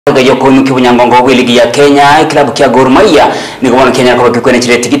Yokonu kibunyangongo w'iligi ya Kenya club kya Gor Mahia nikubona Kenya ko bakikwene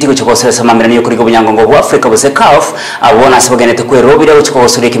chire tikiti cyo kosesa mamirano yo kuri kibunyangongo wa Africa bose CAF abona asibaganete kwerobira cyo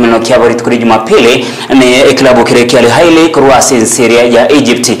kosura kimeno kya bari kuri Jumapili ne club kireki ali highly kurwasi Syria ya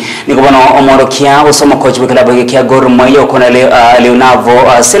Egypt nikubona omoro kya usoma coach wa club kya Gor Mahia okona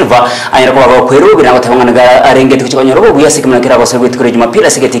Leonavo Silva ayira ko kwerobira batabangana arengete cyo konyoro buyasi kimeno kira kosura kuri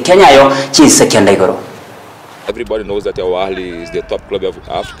Jumapili sigeti Kenya yo chisa kyanda igoro. Everybody knows that Al Ahly is the top club of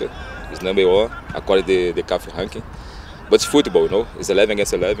Africa. It's #1 according to the CAF ranking. But it's football, you know. It's 11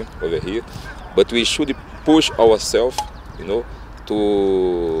 against 11 over here. But we should push ourselves, you know,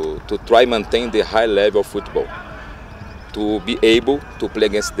 to try maintain the high level of football, to be able to play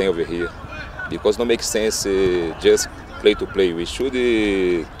against them over here. Because it don't make sense just play to play. We should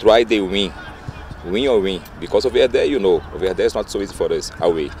try the win or win. Because over there, you know, over there it's not so easy for us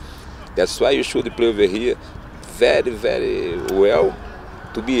away. That's why you should play over here very, very well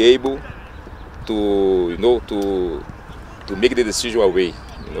to be able to, you know, to make the decision away.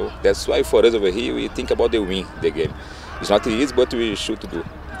 You know, that's why for us over here we think about the win the game. It's not easy, but we should do.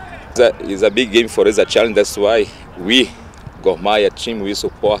 It's a big game for us, a challenge. That's why we, Gor Mahia team, we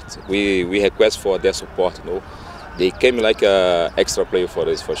support. We request for their support. You know, they came like an extra player for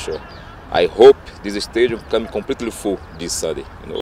us for sure. I hope this stadium come completely full this Sunday. You know.